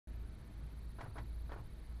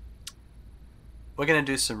we're going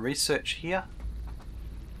to do some research here.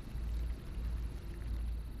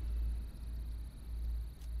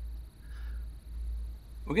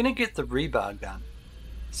 We're going to get the Rebar Gun.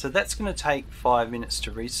 So that's going to take 5 minutes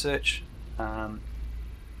to research.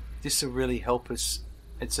 This will really help us.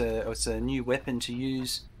 It's a new weapon to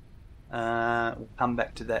use. We'll come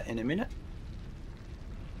back to that in a minute.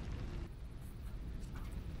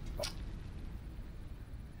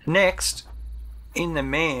 Next, in the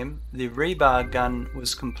MAM, the Rebar Gun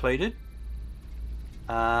was completed,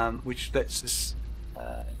 which lets us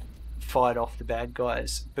fight off the bad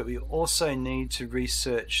guys, but we also need to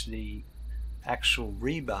research the actual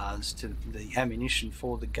rebars to the ammunition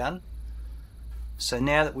for the gun. So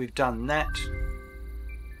now that we've done that,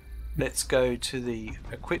 let's go to the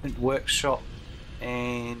equipment workshop,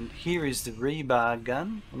 and here is the Rebar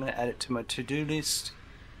Gun. I'm going to add it to my to-do list,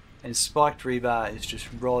 and Spiked Rebar is just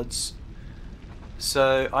rods.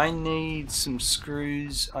 So I need some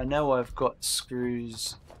screws. I know I've got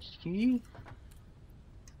screws here.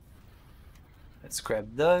 Let's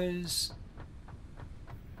grab those.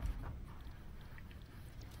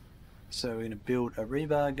 So we're going to build a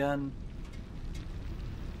Rebar Gun.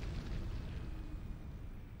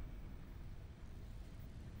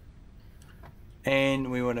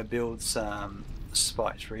 And we want to build some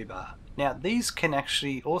Spiked Rebar. Now these can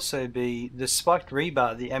actually also be, the Spiked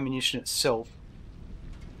Rebar, the ammunition itself,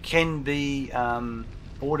 can be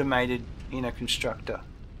automated in a constructor.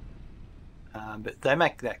 But they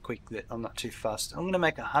make that quick that I'm not too fussed. I'm going to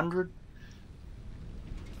make 100.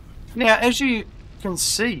 Now, as you can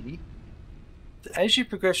see, as you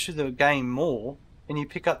progress through the game more and you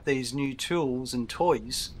pick up these new tools and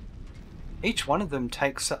toys, each one of them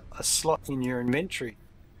takes up a slot in your inventory.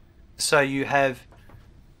 So you have,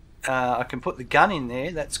 I can put the gun in there,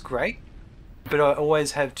 that's great, but I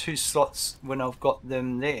always have 2 slots when I've got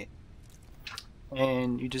them there.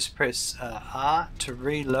 And you just press R to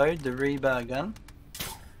reload the Rebar Gun.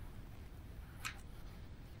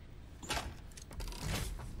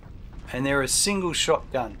 And they're a single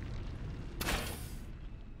shotgun.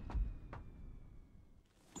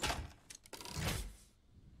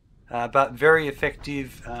 But very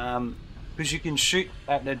effective because you can shoot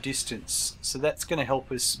at a distance. So that's going to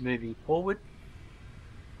help us moving forward.